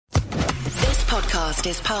podcast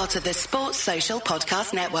is part of the Sports Social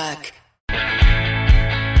Podcast Network.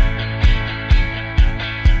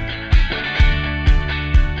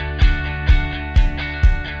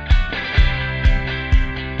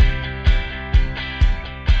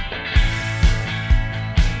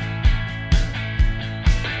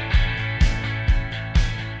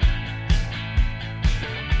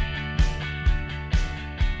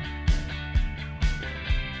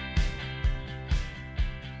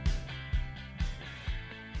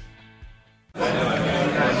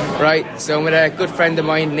 Right, so I'm with a good friend of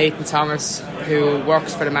mine, Nathan Thomas, who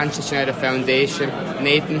works for the Manchester United Foundation.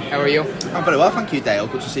 Nathan, how are you? I'm very well, thank you, Dale.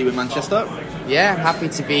 Good to see you in Manchester. Yeah, happy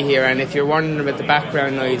to be here. And if you're wondering about the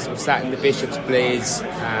background noise, we're sat in the Bishop's Blaze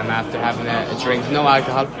after having a drink. No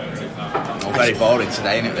alcohol. Oh, very boring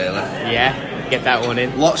today, isn't it, really? Yeah, get that one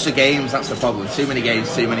in. Lots of games, that's the problem. Too many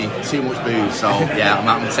games, too much booze. So, yeah,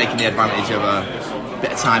 I'm taking the advantage of a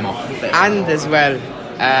bit of time off. And as well,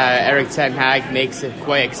 Erik ten Hag makes it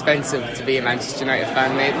quite expensive to be a Manchester United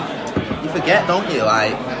fan, Nathan. You forget, don't you,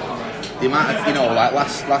 like the amount of, like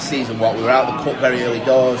last season, we were out the cup very early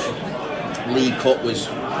doors. League Cup was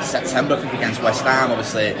September, I think, against West Ham.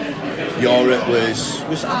 Obviously, Europe was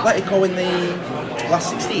Atletico in the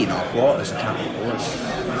last 16 or quarters. I can't remember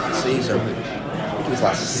last season. I think it was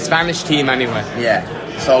last Spanish team anyway. Yeah,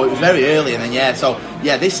 so it was very early, and then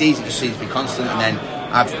this season just seems to be constant, and then.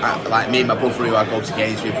 Like me and my brother who I go to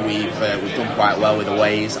games with, we've done quite well with the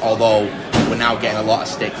ways, although we're now getting a lot of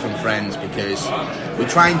stick from friends because we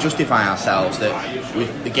try and justify ourselves that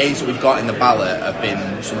the games that we've got in the ballot have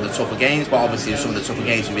been some of the tougher games, but obviously some of the tougher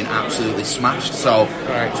games have been absolutely smashed. So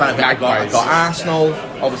trying to think, I've got Arsenal,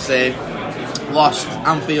 obviously, lost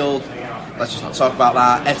Anfield. Let's just not talk about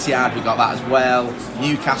that. Etihad, we got that as well.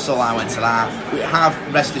 Newcastle, I went to that. We have,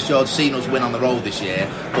 rest assured, seen us win on the road this year.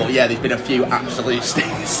 But yeah, there's been a few absolute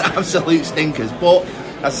stinkers. But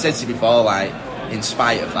as I said to you before, like, in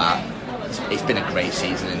spite of that, it's been a great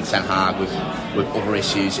season. And Ten Hag, with other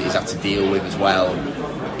issues that he's had to deal with as well,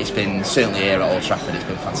 it's been, certainly here at Old Trafford, it's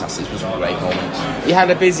been fantastic. It's been some great moments. You had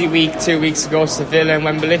a busy week 2 weeks ago, Sevilla and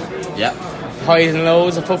Wembley. Yeah. Highs and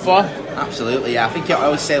lows of football. Absolutely, yeah. I think I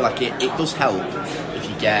always say, like, it does help if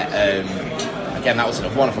you get again, that was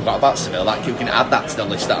another one I forgot about Seville, that you can add that to the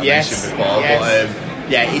list that I mentioned before. Yes.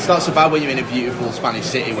 But yeah, it's not so bad when you're in a beautiful Spanish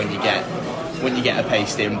city when you get a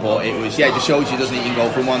paste in, but it was, it just shows you, doesn't it? You can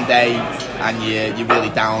go from one day and you're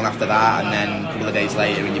really down after that, and then a couple of days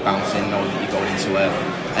later and you're bouncing, knowing that you're going into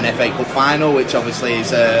an FA Cup final, which obviously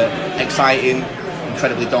is exciting,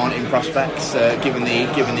 incredibly daunting prospects given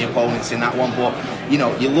the opponents in that one. But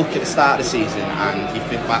you look at the start of the season and you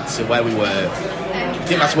think back to where we were. I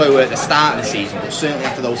think that's where we were at the start of the season, but certainly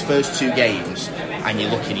after those first two games, and you're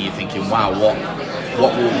looking and you're thinking, wow, what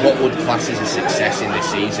would class as a success in this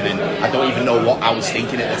season? And I don't even know what I was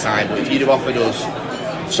thinking at the time, but if you'd have offered us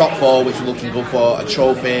top four, which we're looking good for, a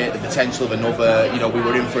trophy, the potential of another, we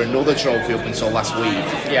were in for another trophy up until last week.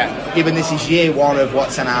 Yeah. Given this is year one of what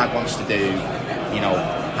Ten Hag wants to do,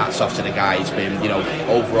 hats off to the guy. He's been,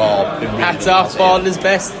 overall been really hats off, ball is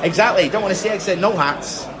best. Exactly. Don't want to see it. Say no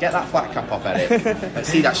hats. Get that flat cap off, Eric. Let's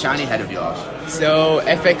see that shiny head of yours. So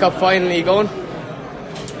FA Cup final, you going?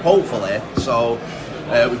 Hopefully. So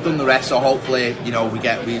we've done the rest. So hopefully, we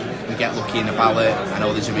get lucky in the ballot. I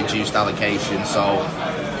know there's a reduced allocation, so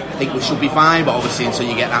I think we should be fine. But obviously, until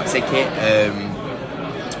you get that ticket,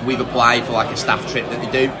 we've applied for like a staff trip that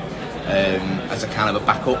they do. As a kind of a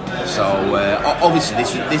backup, so obviously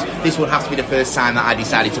this would have to be the first time that I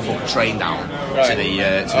decided to book a train down to the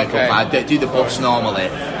cup. I do the bus normally,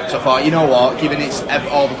 so I thought, you know what, given it's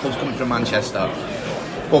all the clubs coming from Manchester,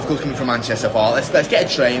 both clubs coming from Manchester, I thought let's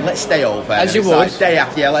get a train, let's stay over. As you would. Like day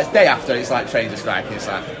after, it's like trains are striking. It's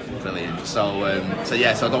like brilliant. So I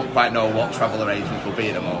don't quite know what travel arrangements will be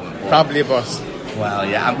at the moment. Probably a bus. Well,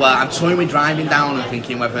 yeah. I'm toying with driving down and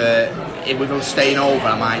thinking whether if we're staying over,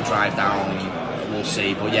 I might drive down. We'll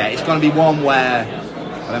see. But yeah, it's going to be one where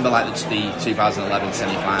I remember like the 2011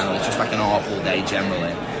 semi-final. It's just like an awful day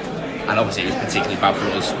generally, and obviously it was particularly bad for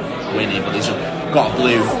us winning. But there's got a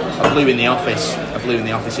blue in the office at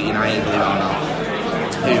United, believe it or not.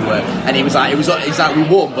 And he was like, it's like we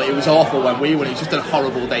won, but it was awful when we won. It was just a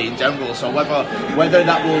horrible day in general. So whether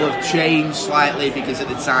that will have changed slightly, because at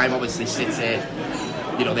the time, obviously, City,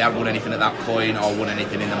 they hadn't won anything at that point or won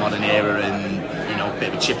anything in the modern era, and a bit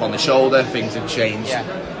of a chip on the shoulder. Things have changed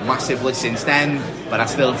massively since then. But I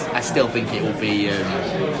still think it will be.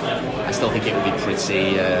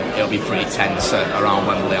 It'll be pretty tense around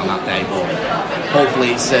Wembley on that day. But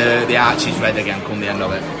hopefully, it's the Archie's red again come the end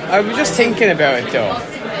of it. I was just thinking about it though.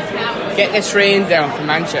 Getting a train down from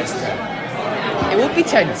Manchester, it would be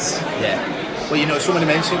tense. Yeah. Well, somebody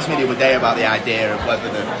mentioned to me the other day about the idea of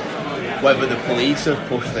whether the police have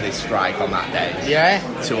pushed for this strike on that day. Yeah.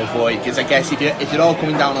 To avoid, because I guess if you're all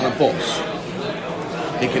coming down on a bus,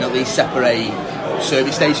 they can at least separate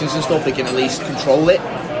service stations and stuff. They can at least control it.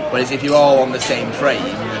 Whereas if you're all on the same train,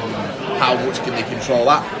 how much can they control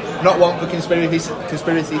that? Not one for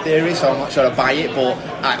conspiracy theory, so I'm not sure I buy it, but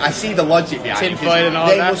I see the logic behind it. And all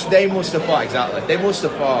they must have thought, exactly. They must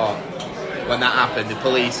have thought when that happened, the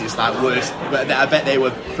police is like worse. I bet they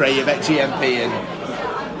were praying. I bet GMP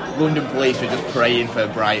and London police were just praying for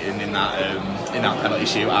Brighton in that penalty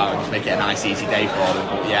shootout and just make it a nice easy day for them.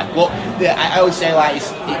 But yeah, I always say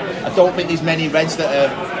I don't think there's many Reds that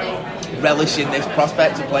are relishing this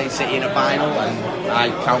prospect of playing City in a final, and I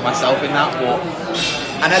count myself in that.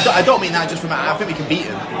 And I don't mean that just from. I think we can beat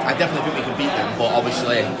them. I definitely think we can beat them. But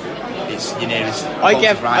obviously, it's I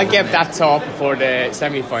gave that talk before the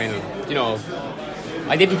semi-final.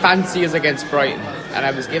 I didn't fancy us against Brighton, and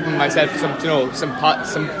I was giving myself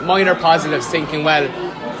some minor positives, thinking, well,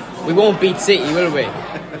 we won't beat City, will we?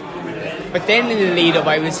 But then in the lead up,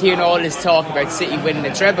 I was hearing all this talk about City winning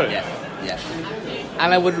the treble. Yeah.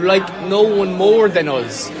 And I would like no one more than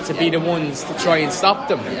us to be the ones to try and stop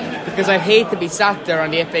them. Because I'd hate to be sat there on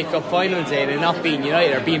the FA Cup final day and not being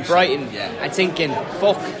United or being Brighton and thinking,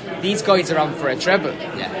 fuck, these guys are on for a treble.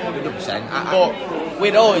 Yeah, 100%. But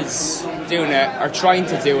with us doing it, or trying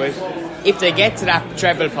to do it, if they get to that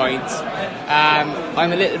treble point,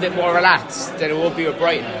 I'm a little bit more relaxed than it would be with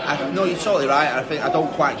Brighton. No, you're totally right. I think I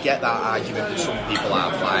don't quite get that argument that some people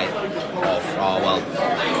have,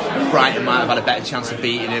 Brighton might have had a better chance of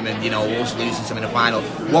beating him, and us losing to him in the final.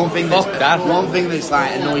 One thing that's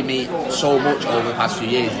annoyed me so much over the past few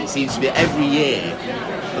years, it seems to be every year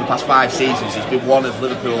for the past 5 seasons, it's been one of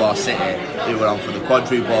Liverpool or City who were on for the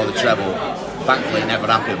quadruple or the treble. Thankfully, it never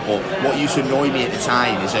happened. But what used to annoy me at the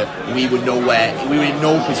time is that we were in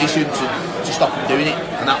no position to stop them doing it,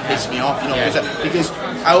 and that pissed me off. Because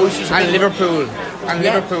I always used to think,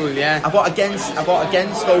 Liverpool, yeah. I thought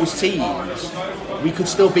against those teams, we could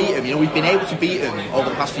still beat them. We've been able to beat them over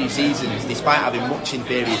the past few seasons, despite having much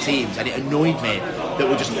inferior teams, and it annoyed me that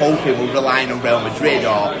we're just hoping we're relying on Real Madrid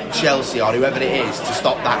or Chelsea or whoever it is to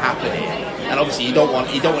stop that happening. And obviously, you don't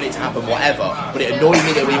want it to happen, whatever. But it annoyed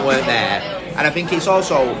me that we weren't there. And I think it's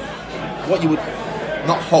also what you would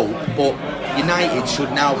not hope, but United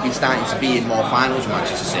should now be starting to be in more finals with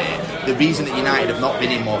Manchester City. The reason that United have not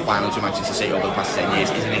been in more finals with Manchester City over the past 10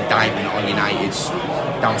 years is an indictment on United's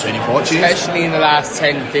downturning fortunes. Especially in the last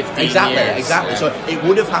 10, 15 years. Exactly. So it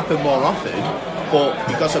would have happened more often, but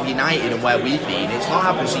because of United and where we've been, it's not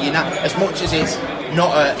happened. So as much as it's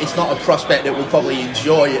not a prospect that we'll probably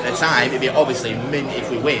enjoy at the time, it'd be obviously mint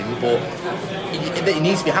if we win, but it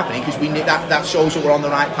needs to be happening because that shows that we're on the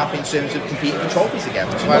right path in terms of competing for trophies again.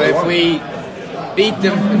 Well, if we beat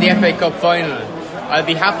them in the FA Cup final, I'll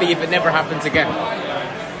be happy if it never happens again.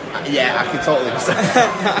 Yeah, I can totally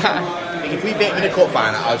understand. If we beat them in the cup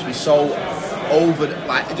final, I'd be so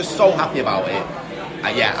just so happy about it.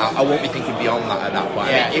 I won't be thinking beyond that at that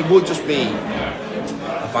point. Yeah. It would just be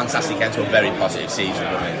a fantastic end to a very positive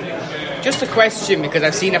season, wouldn't it? Just a question, because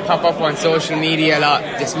I've seen it pop up on social media a lot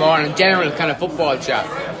this morning, general kind of football chat.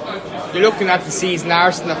 You're looking at the season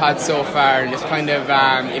Arsenal have had so far and this kind of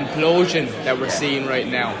implosion that we're seeing right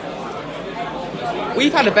now.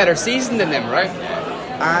 We've had a better season than them, right?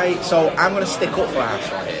 So I'm going to stick up for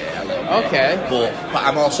Arsenal here a little bit. Okay. But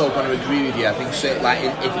I'm also going to agree with you. I think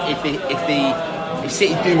if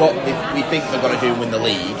City do what we think they're going to do and win the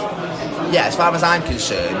league, as far as I'm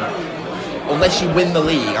concerned, unless you win the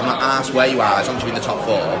league, I'm not asked where you are as long as you're in the top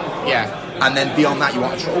 4. Yeah. And then beyond that, you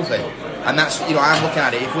want a trophy. And that's, I'm looking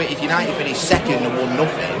at it. If United finish second and won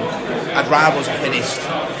nothing, I'd rather us have finished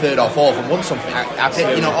 3rd or 4th and won something.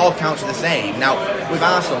 Absolutely. All counts are the same. Now, with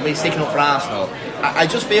Arsenal, me sticking up for Arsenal, I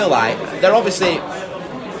just feel like they're going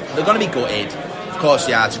to be gutted. Of course,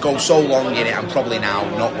 to go so long in it and probably now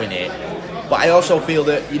not win it. But I also feel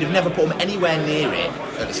that you'd have never put them anywhere near it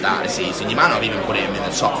at the start of the season. You might not have even put them in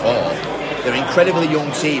the top 4. They're an incredibly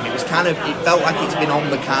young team. It felt like it's been on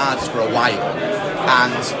the cards for a while.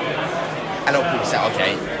 And I know people say,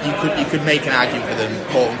 okay, you could make an argument for them,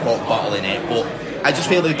 quote unquote, bottling it, but I just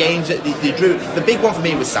feel the games that they drew. The big one for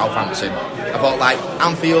me was Southampton. I thought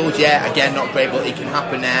Anfield, again not great, but it can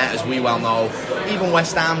happen there, as we well know. Even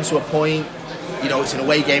West Ham to a point. It's an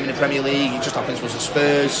away game in the Premier League. It just happens was the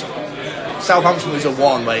Spurs. Southampton was a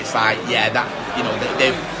one where it's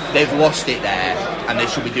they've lost it there and they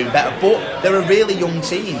should be doing better. But they're a really young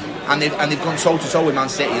team and they've gone toe to toe with Man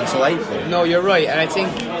City until April. No, you're right, and I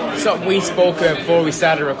think something we spoke about before we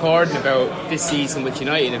started recording about this season with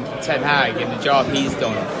United and Ten Hag and the job he's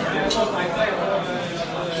done.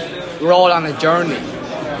 We're all on a journey,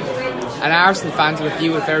 and Arsenal fans will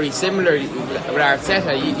view it very similar with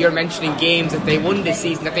Arteta. You're mentioning games that they won this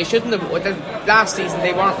season that they shouldn't have. Last season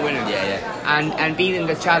they weren't winning. And being in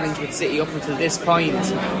the challenge with City up until this point,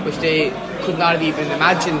 which they could not have even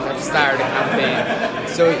imagined at the start of the campaign.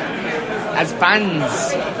 So as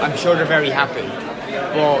fans, I'm sure they're very happy.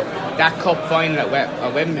 But that cup final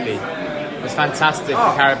at Wembley was fantastic. The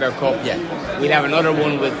Carabao Cup. We'll have another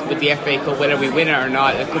one with the FA Cup, whether we win it or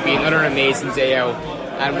not. It could be another amazing day out.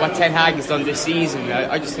 And what Ten Hag has done this season,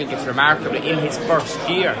 I just think it's remarkable in his first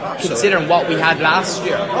year, considering what we had last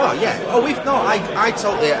year. I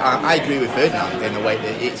totally I agree with Ferdinand in the way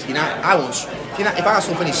that it's if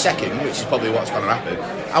Arsenal finish second, which is probably what's going to happen,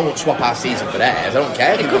 I won't swap our season for theirs. I don't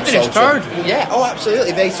care. They could finish third.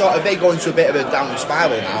 Absolutely. They go into a bit of a downward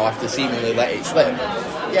spiral now after seemingly let it slip.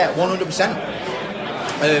 100%.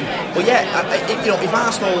 If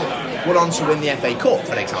Arsenal were on to win the FA Cup,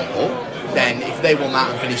 for example, then if they won that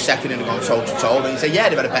and finished second and had gone toe to toe, then you say,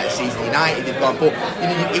 they've had a better season than United, they've gone. But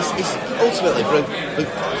it's ultimately for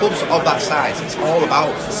clubs of that size, it's all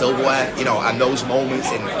about silverware, and those moments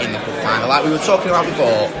in the cup final. Like we were talking about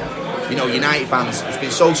before, United fans have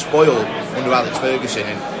been so spoiled under Alex Ferguson,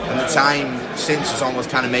 and the time since has almost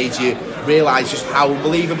kind of made you realise just how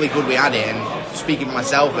unbelievably good we had it. And speaking for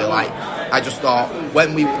myself here, I just thought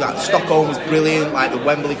when Stockholm was brilliant, like the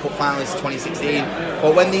Wembley Cup finalists 2016.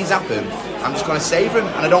 But when these happen, I'm just going to savour them,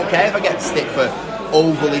 and I don't care if I get stick for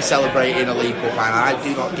overly celebrating a League Cup final. I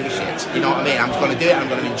do not give a shit. You know what I mean? I'm just going to do it. I'm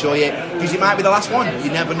going to enjoy it because it might be the last one.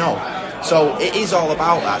 You never know. So it is all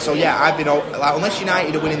about that. So I've been unless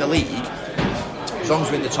United are winning the league, as long as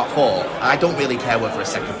we're in the top four, I don't really care whether we're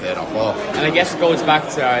second, third, or fourth. And I guess it goes back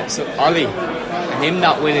to Ollie and him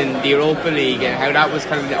not winning the Europa League and how that was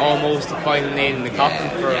kind of almost the final nail in the coffin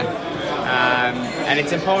for him. And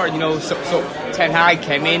it's important, so Ten Hag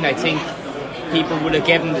came in, I think people would have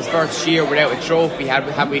given this first year without a trophy.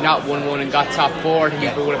 Had we not won one and got top four,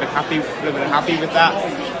 people would have been happy with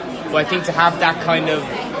that. But I think to have that kind of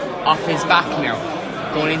off his back now,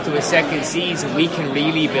 going into a second season, we can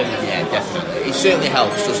really build. Yeah, definitely. It certainly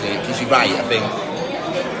helps, doesn't it? Because you're right, I think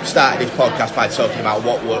started this podcast by talking about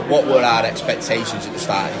what were our expectations at the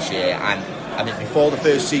start of this year, and I think before the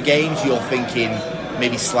first two games you're thinking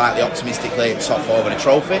maybe slightly optimistically top four and a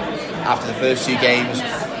trophy. After the first two games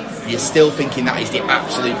you're still thinking that is the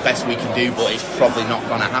absolute best we can do, but it's probably not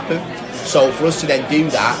going to happen. So for us to then do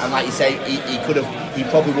that, and like you say, he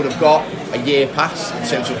probably would have got a year pass in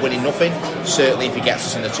terms of winning nothing, certainly if he gets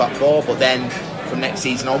us in the top four. But then from next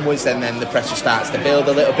season onwards, then the pressure starts to build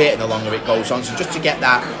a little bit, and the longer it goes on. So just to get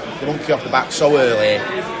the monkey off the back so early,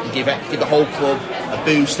 and give the whole club a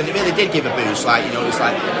boost, and it really did give a boost. It was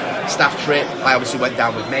like staff trip. I obviously went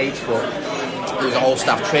down with mates, but there was a whole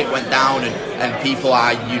staff trip went down, and people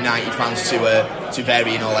are United fans to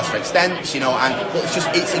varying or lesser extents, and it's just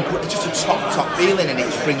a top feeling, and it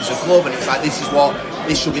just brings the club, and it's like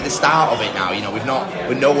this should be the start of it now.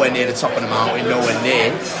 We're nowhere near the top of the mountain, nowhere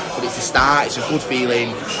near, but it's the start. It's a good feeling,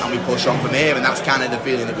 and we push on from here, and that's kind of the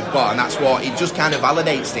feeling that we've got, and that's what it just kind of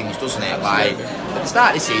validates things, doesn't it? Like at the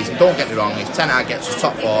start of the season, don't get me wrong, if Ten Hag gets us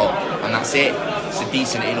top four, and that's it. It's a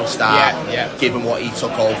decent enough start, given what he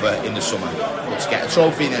took over in the summer. But to get a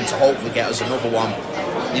trophy and then to hopefully get us another one,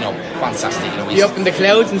 fantastic. Be up in the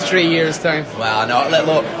clouds in 3 years' time. Well, no,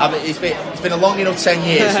 look, it's been a long enough 10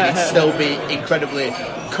 years for me to still be incredibly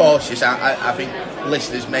cautious. I think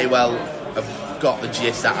listeners may well have got the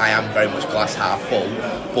gist that I am very much glass half full,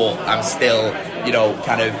 but I'm still,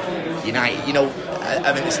 kind of United.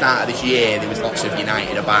 I think at the start of this year there was lots of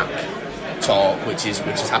United are back talk, which has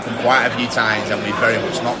happened quite a few times, and we've very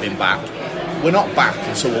much not been back. We're not back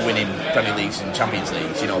until we're winning Premier Leagues and Champions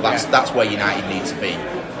Leagues. That's where United need to be.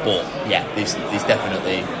 But there's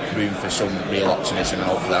definitely room for some real optimism, and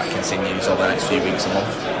hopefully that continues over the next few weeks and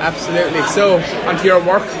months. Absolutely. So onto your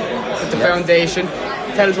work at the foundation.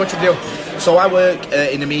 Tell us what you do. So I work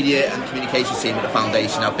in the media and communications team at the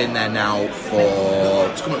foundation. I've been there now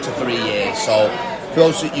it's coming up to 3 years. So for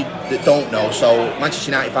those that don't know, so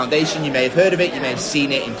Manchester United Foundation, you may have heard of it, you may have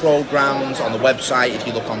seen it in programmes, on the website, if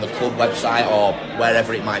you look on the club website or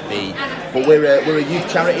wherever it might be. But we're a youth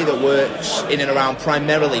charity that works in and around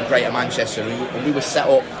primarily Greater Manchester, and we were set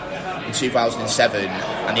up in 2007,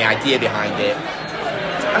 and the idea behind it,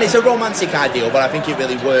 and it's a romantic ideal, but I think it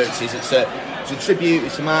really works, is it's a tribute,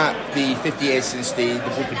 it's to mark the 50 years since the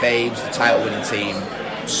Rugby Babes, the title winning team,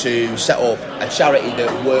 to set up a charity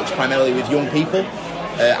that works primarily with young people,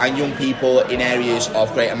 and young people in areas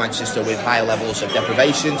of Greater Manchester with higher levels of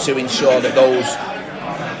deprivation, to ensure that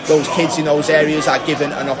those kids in those areas are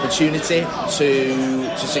given an opportunity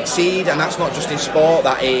to succeed. And that's not just in sport,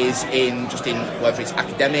 that is in whether it's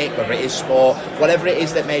academic, whether it is sport, whatever it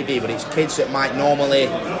is that may be, but it's kids that might normally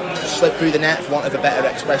slip through the net, for want of a better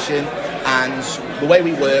expression. And the way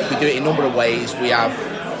we work, we do it in a number of ways. We have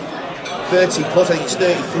 30 plus, I think it's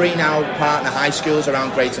 33 now, partner high schools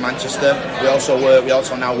around Greater Manchester. We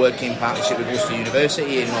also now work in partnership with Worcester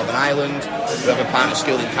University in Northern Ireland. We have a partner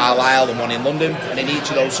school in Carlisle and one in London. And in each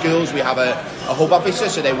of those schools we have a hub officer,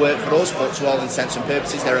 so they work for us, but to all intents and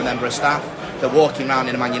purposes they're a member of staff. They're walking around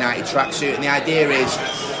in a Man United tracksuit, and the idea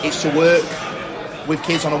is to work with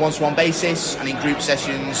kids on a one-to-one basis and in group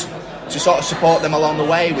sessions to sort of support them along the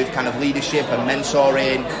way with kind of leadership and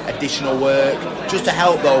mentoring, additional work, just to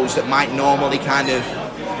help those that might normally kind of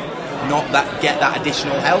not get that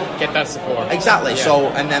additional help. Get that support. Exactly. Yeah. So,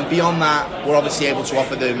 and then beyond that, we're obviously able to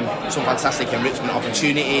offer them some fantastic enrichment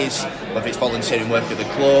opportunities, whether it's volunteering work at the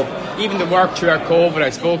club. Even the work throughout COVID, I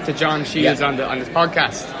spoke to John Shields on this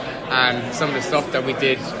podcast, and some of the stuff that we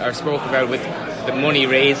did or spoke about with the money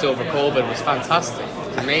raised over COVID was fantastic.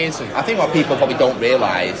 Amazing. I think what people probably don't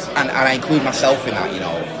realise, and I include myself in that,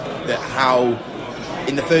 that how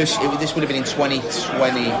in the first, this would have been in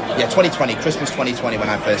 2020, Christmas 2020 when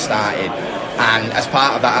I first started, and as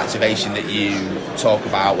part of that activation that you talk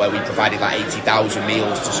about, where we provided like 80,000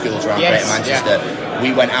 meals to schools around Greater Manchester,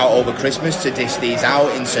 we went out over Christmas to dish these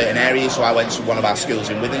out in certain areas. So I went to one of our schools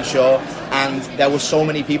in Wythenshawe, and there were so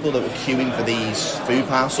many people that were queuing for these food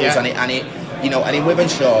parcels, and in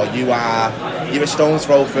Wythenshawe, you're a stone's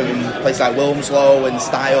throw from places like Wilmslow and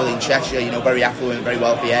Stile in Cheshire, very affluent, very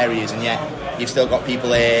wealthy areas, and yet you've still got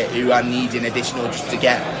people here who are needing additional just to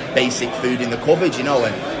get basic food in the cupboard,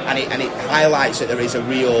 and it highlights that there's a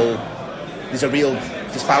real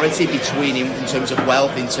disparity between in terms of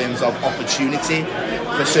wealth, in terms of opportunity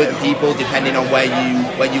for certain people, depending on where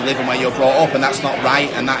you live and where you're brought up, and that's not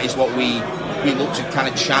right. And that is what we look to kind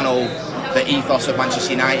of channel the ethos of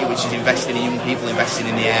Manchester United, which is investing in young people, investing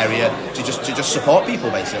in the area to just support people,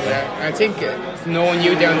 basically. Yeah, I think knowing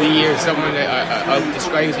you down the years, someone that I would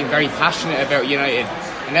describe as being very passionate about United,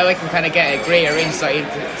 and now I can kind of get a greater insight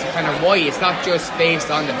into kind of why it's not just based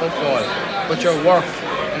on the football, but your work,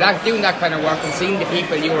 and doing that kind of work and seeing the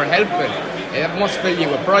people you were helping, it must fill you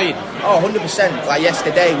with pride. Oh, 100%. Like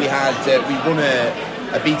yesterday, we run a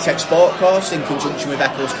BTEC sport course in conjunction with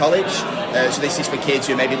Eccles College. So this is for kids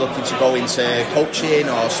who may be looking to go into coaching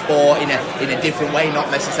or sport in a different way, not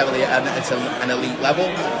necessarily at an elite level.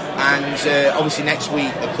 And obviously next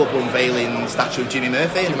week the club are unveiling the statue of Jimmy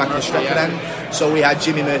Murphy in the back of the Stretford end. So we had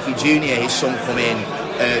Jimmy Murphy Jr., his son, come in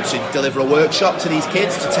to deliver a workshop to these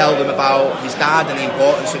kids to tell them about his dad and the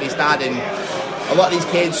importance of his dad. And a lot of these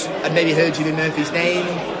kids had maybe heard Jimmy Murphy's name,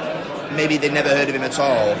 maybe they'd never heard of him at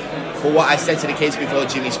all. But what I said to the kids before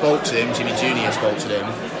Jimmy Jr. spoke to them,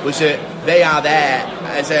 was that they are there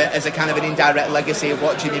as a kind of an indirect legacy of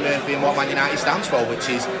what Jimmy Murphy and what Man United stands for, which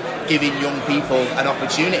is giving young people an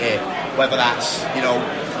opportunity, whether that's, your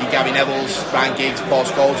Gary Nevilles, Ryan Giggs, Paul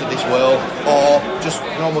Scholes of this world, or just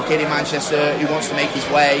a normal kid in Manchester who wants to make his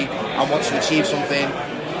way and wants to achieve something.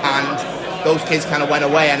 And those kids kind of went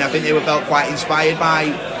away, and I think they felt quite inspired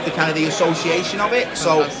by the association of it.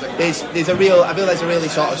 So I feel there's a really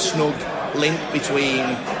sort of snug link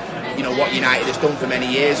between what United has done for many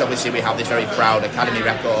years. Obviously we have this very proud academy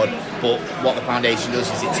record, but what the foundation does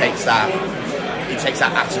is it takes that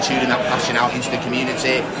attitude and that passion out into the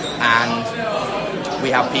community, and we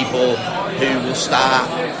have people who will start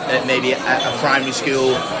at maybe a primary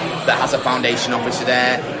school that has a foundation officer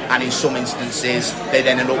there, and in some instances they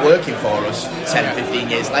then end up working for us 10-15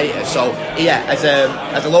 years later. So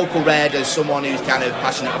as a local Red, as someone who's kind of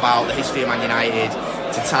passionate about the history of Man United,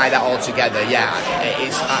 to tie that all together,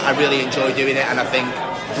 I really enjoy doing it, and I think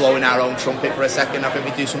blowing our own trumpet for a second, I think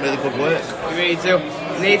we do some really good work. We really do.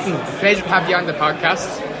 Nathan, pleasure to have you on the podcast.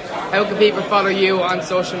 How can people follow you on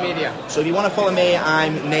social media? So if you want to follow me,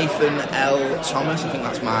 I'm Nathan L. Thomas. I think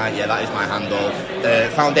that is my handle. The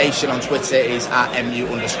foundation on Twitter is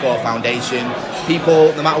 @MU_foundation.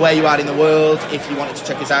 People, no matter where you are in the world, if you wanted to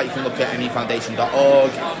check us out, you can look at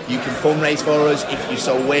mufoundation.org. You can fundraise for us if you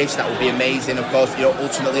so wish. That would be amazing. Of course,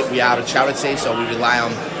 ultimately we are a charity, so we rely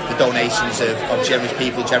on the donations of generous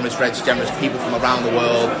people, generous Reds, generous people from around the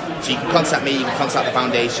world. So you can contact me, you can contact the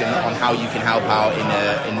foundation on how you can help out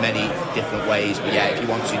in many different ways. But if you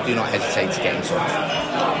want to, do not hesitate to get in touch.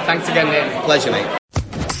 Thanks again, Nathan. Pleasure, mate.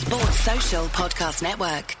 Sports Social Podcast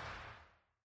Network.